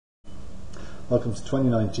Welcome to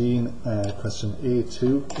 2019 question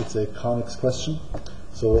A-2. It's a conics question.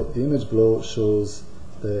 So the image below shows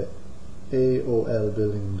the A-2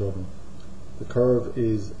 building in Dublin. The curve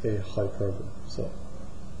is a hyperbola. So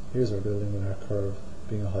here's our building and our curve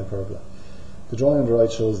being a hyperbola. The drawing on the right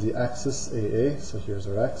shows the axis AA. So here's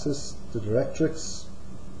our axis, the directrix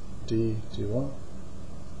D1,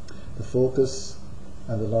 the focus,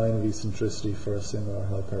 and the line of eccentricity for a similar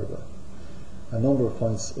hyperbola. A number of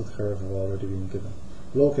points of the curve have already been given.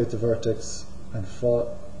 Locate the vertex and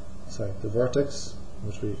the vertex,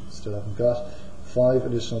 which we still haven't got, 5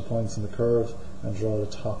 additional points in the curve, and draw the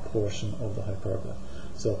top portion of the hyperbola.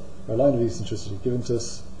 So our line of eccentricity given to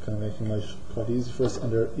us, kind of making life quite easy for us,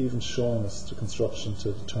 and they're even showing us the construction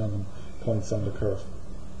to determine points on the curve.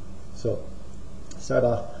 So start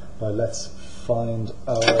off by let's find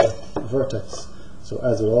our vertex. So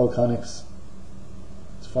as with all conics,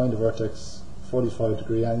 to find a vertex,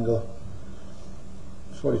 45-degree angle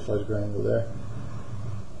there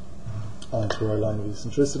onto our line of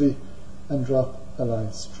eccentricity, and drop a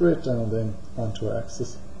line straight down then onto our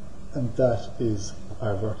axis, and that is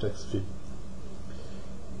our vertex V.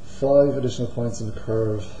 5 additional points in the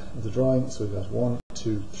curve of the drawing, so we've got 1,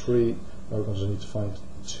 2, 3. Now we're going to need to find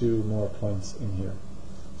 2 more points in here.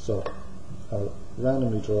 So I'll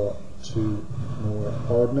randomly draw 2 more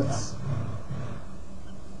ordinates.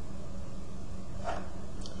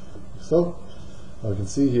 So I can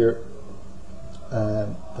see here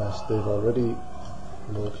that they've already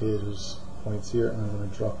located points here, and I'm going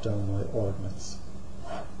to drop down my ordinates.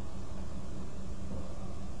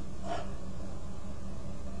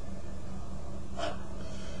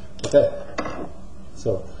 Okay,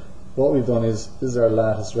 so what we've done is, this is our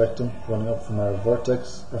lattice rectum running up from our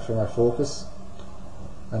vertex, or from our focus,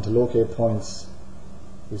 and to locate points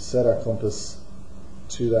we set our compass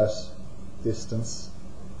to that distance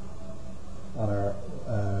on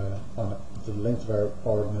the length of our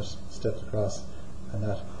ordinate stepped across, and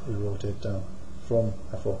that we rotate down from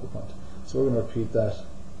our focal point. So we're going to repeat that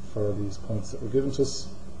for these points that were given to us.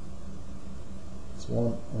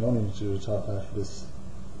 So we only need to do the top half of this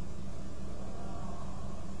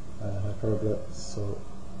hyperbola, so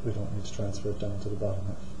we don't need to transfer it down to the bottom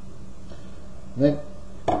half. And then,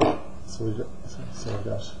 so we've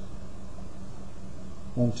got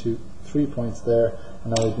 1, 2, 3 points there,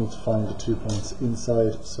 and now we need to find the 2 points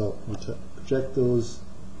inside, so we need to project those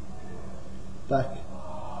back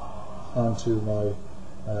onto my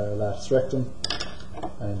lattice rectum,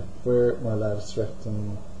 and where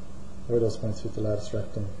those points hit the lattice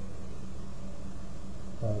rectum,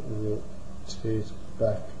 rotate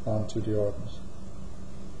back onto the ordinate.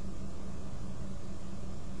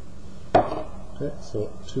 Okay, so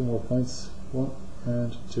 2 more points, 1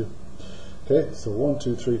 and 2. Okay, so 1,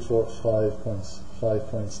 2, 3, 4, 5 points. 5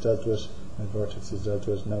 points dealt with, and vertex is dealt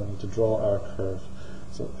with. Now we need to draw our curve.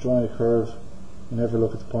 So drawing a curve, we never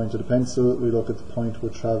look at the point of the pencil, we look at the point we're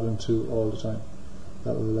travelling to all the time.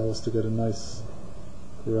 That will allow us to get a nice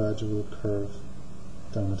gradual curve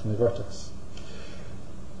down into my vertex.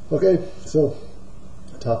 Okay, so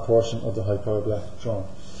the top portion of the hyperbola drawn.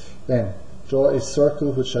 Then draw a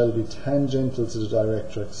circle which shall be tangential to the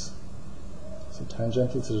directrix. So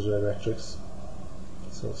tangential to the directrix,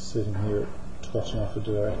 so sitting here touching off the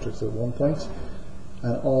directrix at one point,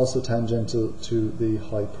 and also tangential to the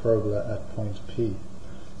hyperbola at point P.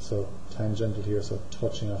 So tangential here, so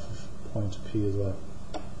touching off of point P as well.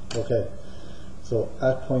 Okay, so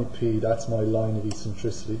at point P, that's my line of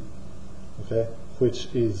eccentricity, okay, which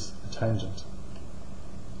is a tangent.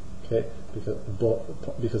 Okay,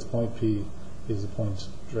 because point P is a point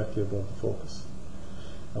directly above the focus.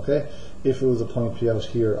 Okay, if it was a point P out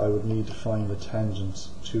here, I would need to find the tangent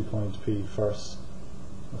to point P first.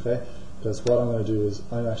 Okay, because what I'm going to do is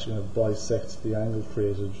I'm actually going to bisect the angle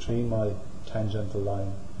created between my tangential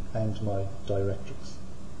line and my directrix.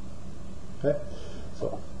 Okay,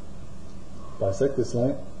 so bisect this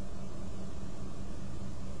line.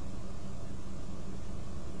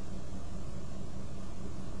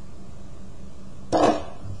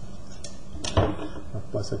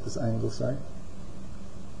 Bisect this angle, sorry.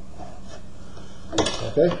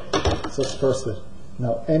 Okay, so that's the first bit.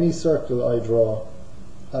 Now any circle I draw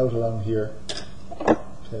out along here, okay,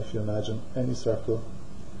 if you imagine any circle,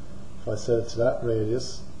 if I set it to that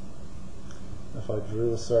radius, if I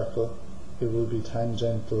drew a circle, it will be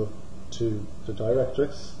tangential to the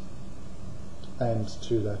directrix and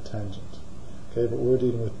to that tangent. Okay, but we're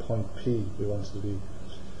dealing with point P we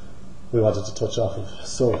wanted to touch off of.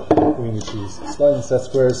 So we need to use sliding set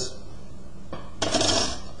squares.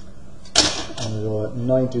 I'm going to go at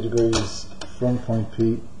 90 degrees from point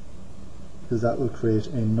P, because that will create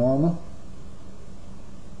a normal.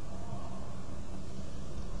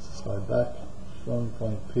 head back from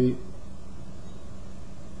point P.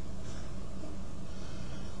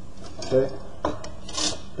 Okay,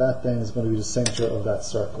 that then is going to be the centre of that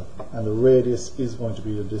circle, and the radius is going to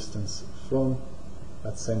be the distance from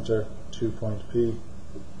that centre to point P.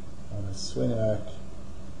 On a swing an arc,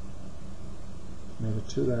 made it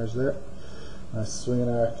too large there. On a swing an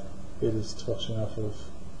arc, it is touching off of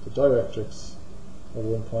the directrix at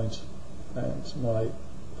one point and my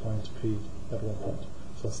point P at one point.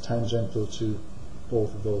 So it's tangential to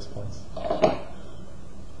both of those points.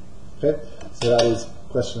 Okay, so that is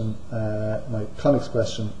question, my conics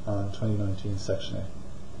question on 2019 section A.